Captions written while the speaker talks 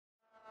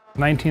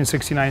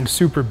1969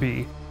 Super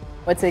Bee.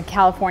 It's a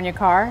California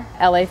car,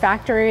 LA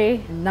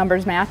factory,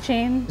 numbers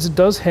matching. It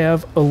does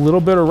have a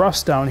little bit of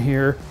rust down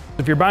here.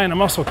 If you're buying a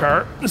muscle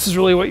car, this is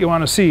really what you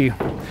want to see.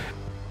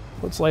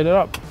 Let's light it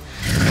up.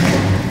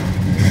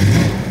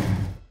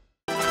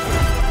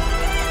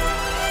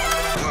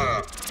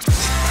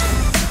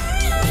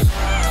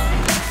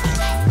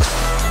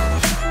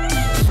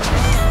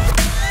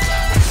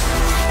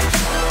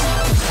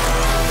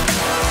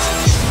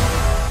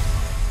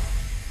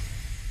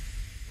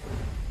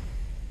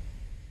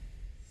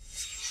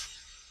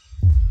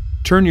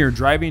 Turn your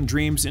driving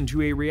dreams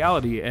into a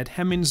reality at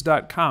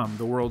Hemmings.com,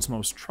 the world's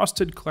most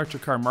trusted collector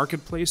car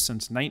marketplace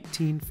since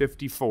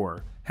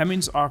 1954.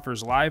 Hemmings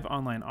offers live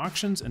online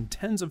auctions and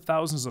tens of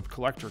thousands of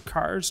collector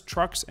cars,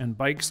 trucks, and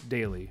bikes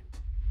daily.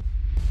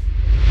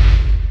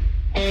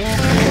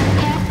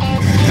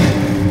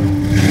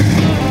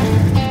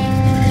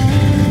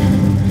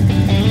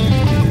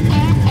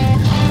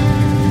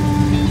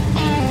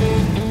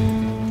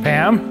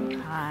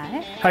 Pam?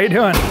 Hi. How you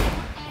doing?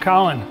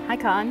 Colin. Hi,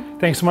 Colin.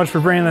 Thanks so much for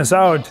bringing this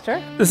out.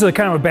 Sure. This is a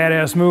kind of a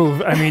badass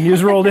move. I mean, you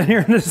just rolled in here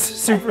in this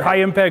super high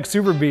impact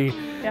Super Bee.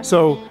 Yeah.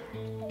 So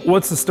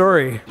what's the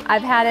story?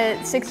 I've had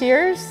it 6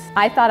 years.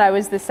 I thought I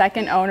was the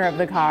second owner of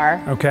the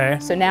car. Okay.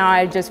 So now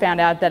I just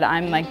found out that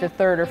I'm like the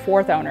third or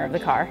fourth owner of the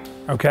car.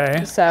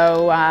 Okay.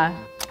 So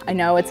I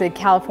know it's a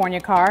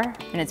California car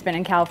and it's been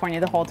in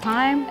California the whole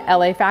time.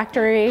 LA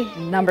factory,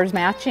 numbers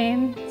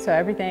matching. So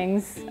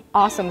everything's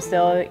awesome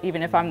still,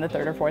 even if I'm the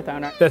third or fourth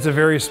owner. That's a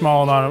very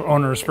small amount of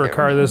owners for a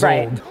car this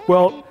Right. old.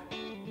 Well,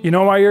 you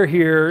know why you're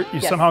here. You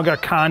Yes. somehow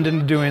got conned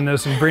into doing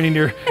this and bringing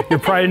your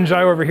pride and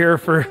joy over here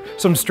for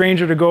some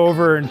stranger to go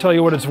over and tell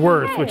you what it's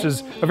worth, which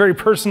is a very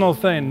personal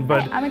thing.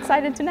 But I'm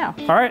excited to know.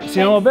 all right, see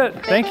you in a little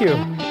bit. Thank you.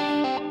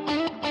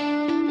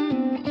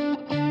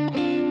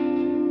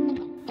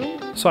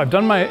 So I've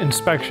done my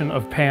inspection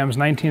of Pam's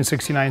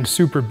 1969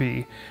 Super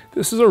Bee.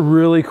 This is a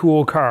really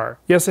cool car.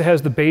 Yes, it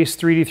has the base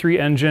 3D3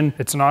 engine.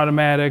 It's an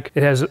automatic.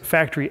 It has a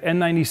factory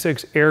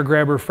N96 air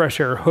grabber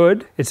fresh air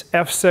hood. It's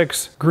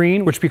F6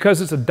 green, which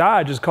because it's a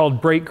Dodge is called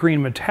bright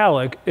green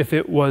metallic. If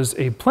it was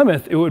a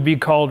Plymouth, it would be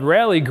called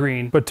rally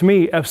green. But to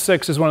me,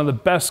 F6 is one of the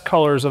best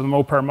colors of the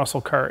Mopar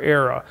muscle car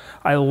era.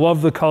 I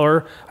love the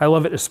color. I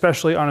love it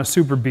especially on a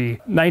Super Bee.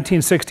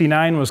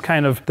 1969 was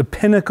kind of the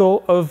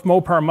pinnacle of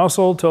Mopar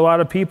muscle to a lot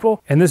of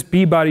people. And this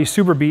B-body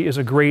Super Bee is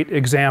a great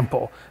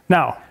example.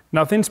 Now,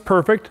 nothing's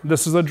perfect.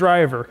 This is a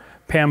driver.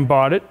 Pam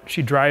bought it.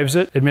 She drives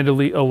it,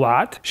 admittedly, a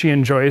lot. She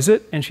enjoys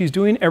it, and she's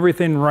doing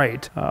everything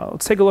right.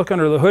 Let's take a look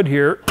under the hood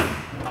here.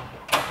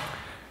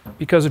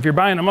 Because if you're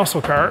buying a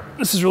muscle car,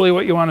 this is really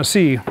what you want to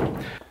see.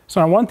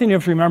 So now one thing you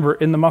have to remember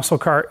in the muscle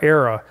car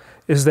era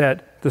is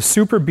that the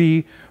Super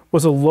Bee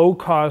was a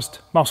low-cost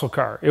muscle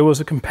car. It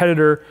was a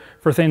competitor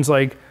for things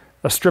like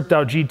a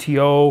stripped-out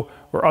GTO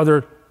or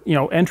other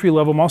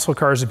entry-level muscle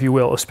cars, if you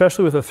will,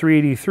 especially with a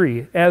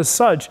 383. As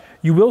such,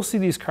 you will see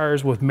these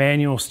cars with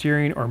manual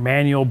steering or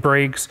manual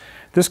brakes.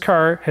 This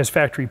car has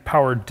factory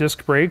powered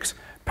disc brakes,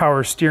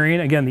 power steering,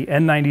 again, the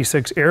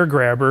N96 air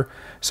grabber.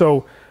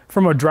 So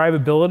from a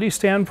drivability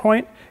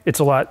standpoint, it's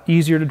a lot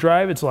easier to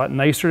drive, it's a lot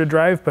nicer to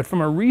drive, but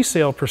from a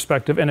resale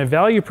perspective and a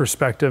value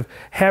perspective,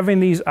 having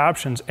these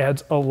options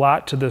adds a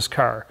lot to this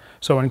car.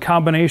 So in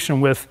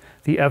combination with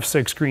the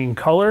F6 green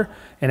color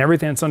and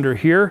everything that's under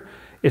here,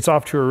 it's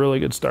off to a really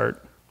good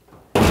start.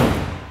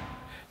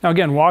 Now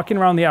again, walking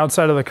around the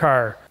outside of the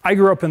car, I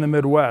grew up in the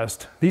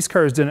Midwest. These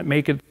cars didn't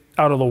make it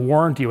out of the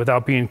warranty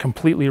without being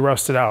completely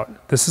rusted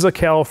out. This is a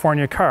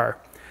California car,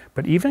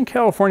 but even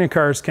California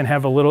cars can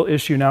have a little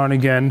issue now and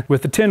again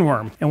with the tin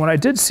worm. And what I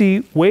did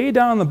see way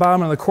down the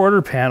bottom of the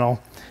quarter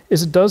panel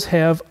is it does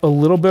have a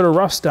little bit of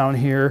rust down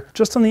here,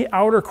 just on the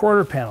outer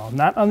quarter panel,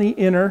 not on the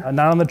inner,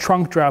 not on the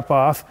trunk drop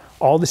off.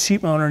 All the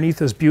sheet metal underneath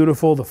is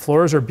beautiful, the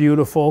floors are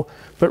beautiful,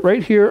 but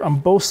right here on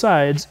both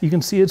sides, you can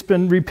see it's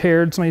been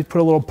repaired. Somebody put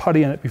a little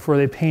putty in it before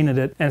they painted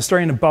it, and it's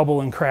starting to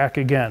bubble and crack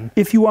again.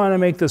 If you want to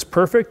make this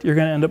perfect, you're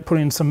going to end up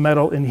putting some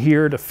metal in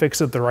here to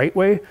fix it the right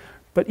way.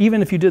 But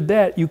even if you did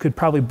that, you could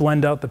probably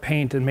blend out the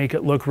paint and make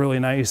it look really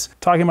nice.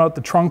 Talking about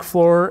the trunk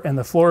floor and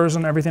the floors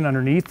and everything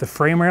underneath, the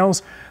frame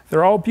rails,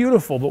 they're all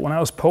beautiful, but when I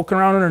was poking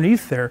around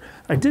underneath there,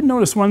 I did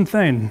notice one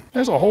thing.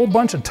 There's a whole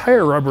bunch of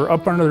tire rubber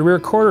up under the rear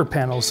quarter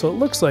panels, so it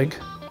looks like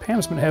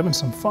Pam's been having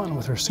some fun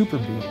with her Super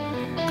Bee.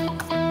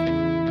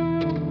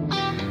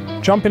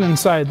 Jumping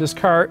inside, this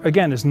car,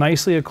 again, is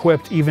nicely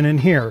equipped even in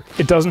here.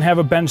 It doesn't have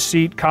a bench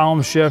seat,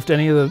 column shift,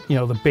 any of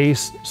the, the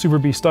base Super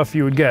Bee stuff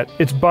you would get.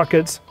 It's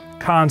buckets,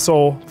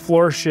 console,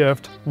 floor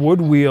shift,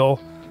 wood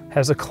wheel,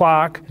 has a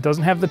clock. It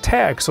doesn't have the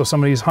tack, so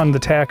somebody's hung the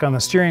tack on the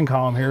steering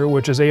column here,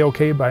 which is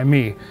a-okay by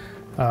me.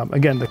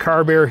 Again, the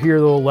carb air here,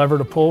 the little lever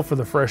to pull for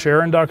the fresh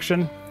air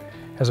induction.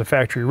 Has a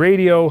factory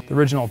radio. The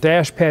original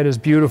dash pad is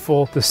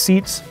beautiful. The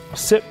seats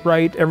sit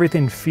right,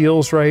 everything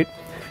feels right.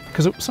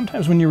 Because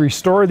sometimes when you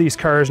restore these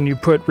cars and you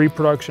put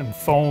reproduction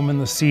foam in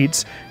the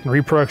seats and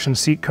reproduction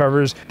seat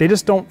covers, they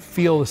just don't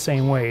feel the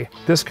same way.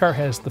 This car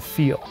has the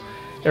feel.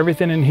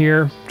 Everything in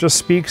here just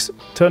speaks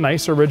to a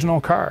nice original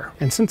car.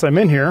 And since I'm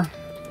in here,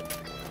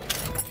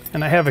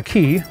 And I have a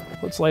key.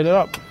 Let's light it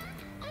up.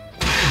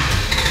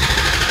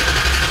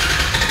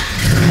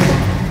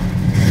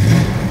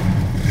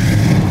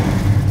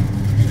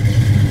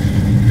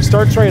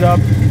 Starts right up,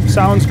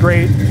 sounds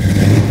great.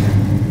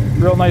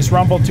 Real nice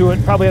rumble to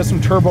it. Probably has some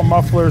turbo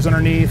mufflers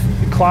underneath.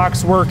 The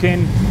clock's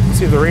working. Let's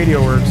see if the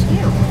radio works.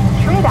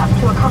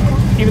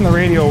 Even the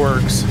radio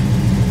works.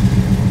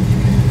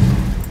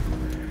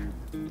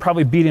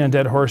 Probably beating a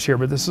dead horse here,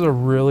 but this is a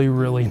really,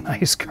 really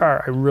nice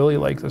car. I really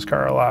like this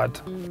car a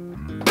lot.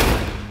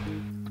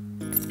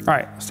 All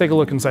right, let's take a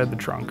look inside the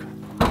trunk.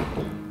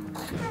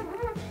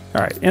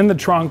 All right, in the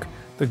trunk,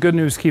 the good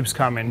news keeps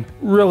coming.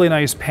 Really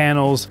nice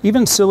panels,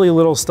 even silly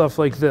little stuff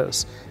like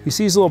this. You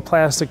see these little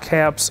plastic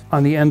caps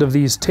on the end of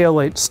these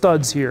taillight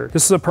studs here.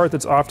 This is a part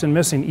that's often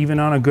missing, even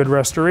on a good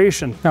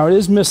restoration. Now it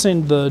is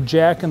missing the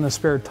jack and the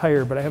spare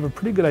tire, but I have a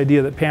pretty good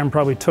idea that Pam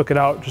probably took it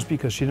out just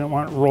because she didn't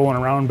want it rolling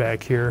around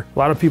back here. A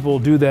lot of people will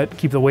do that,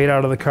 keep the weight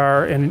out of the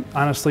car, and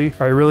honestly,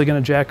 are you really gonna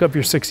jack up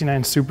your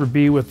 69 Super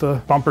Bee with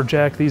the bumper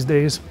jack these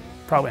days?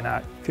 Probably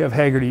not. If you have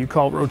Hagerty, you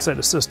call roadside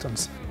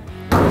assistance.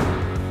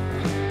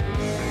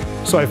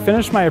 So I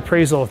finished my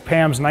appraisal of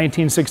Pam's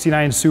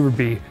 1969 Super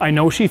Bee. I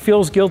know she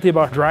feels guilty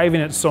about driving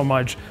it so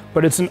much,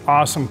 but it's an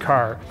awesome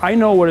car. I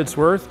know what it's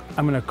worth.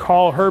 I'm gonna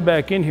call her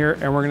back in here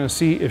and we're gonna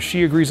see if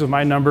she agrees with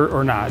my number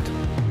or not.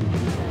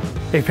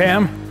 Hey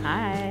Pam.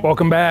 Hi.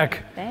 Welcome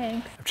back.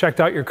 Thanks. I've checked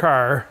out your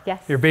car.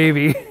 Yes. Your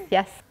baby.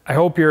 Yes. I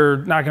hope you're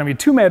not gonna be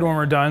too mad when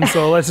we're done,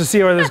 so let's just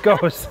see where this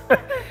goes.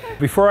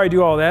 Before I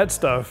do all that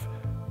stuff,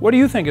 what do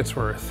you think it's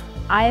worth?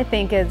 I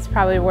think it's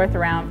probably worth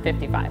around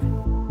 55.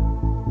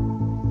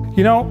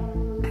 You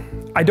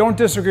know, I don't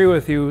disagree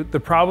with you. The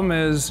problem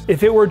is,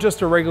 if it were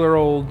just a regular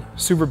old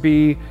Super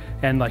Bee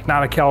and like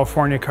not a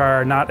California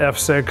car, not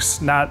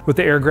F6, not with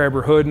the air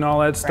grabber hood and all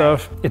that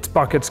stuff, it's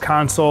buckets,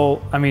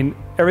 console, I mean,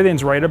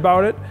 everything's right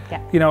about it.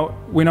 Yeah. You know,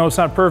 we know it's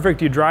not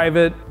perfect, you drive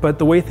it, but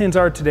the way things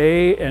are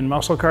today and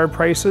muscle car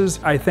prices,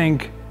 I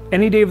think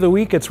any day of the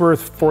week it's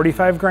worth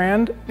 45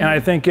 grand. And I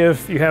think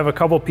if you have a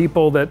couple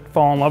people that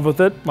fall in love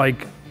with it,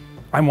 like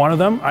I'm one of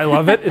them. I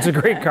love it. It's a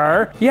great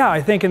car. Yeah,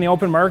 I think in the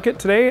open market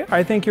today,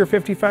 I think your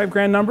 55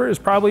 grand number is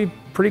probably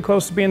pretty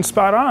close to being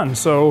spot on.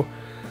 So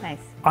nice.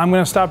 I'm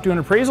going to stop doing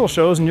appraisal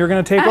shows and you're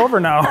going to take over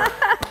now.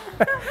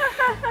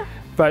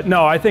 But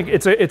no, I think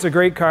it's a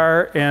great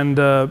car, and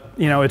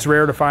you know, it's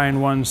rare to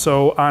find one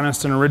so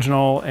honest and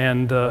original,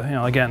 and you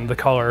know, again, the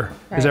color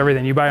is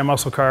everything. You buy a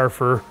muscle car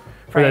for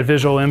that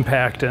visual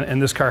impact,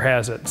 and this car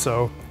has it.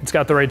 So it's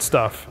got the right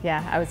stuff.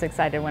 Yeah, I was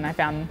excited when I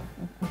found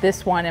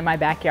this one in my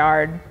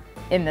backyard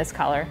in this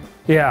color.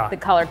 Yeah. The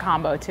color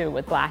combo too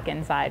with black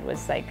inside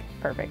was like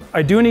perfect.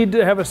 I do need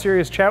to have a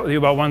serious chat with you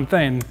about one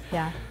thing.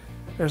 Yeah.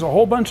 There's a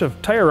whole bunch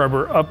of tire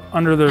rubber up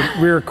under the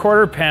rear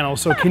quarter panel,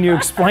 so can you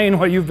explain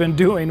what you've been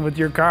doing with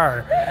your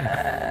car?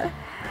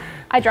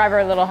 I drive her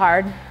a little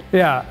hard.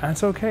 Yeah,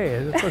 that's okay.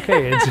 It's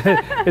okay.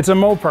 It's a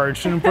Mopar, it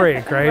shouldn't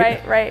break,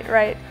 right?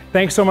 Right.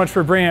 Thanks so much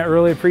for bringing it.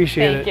 Really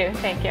appreciate it.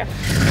 Thank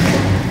you.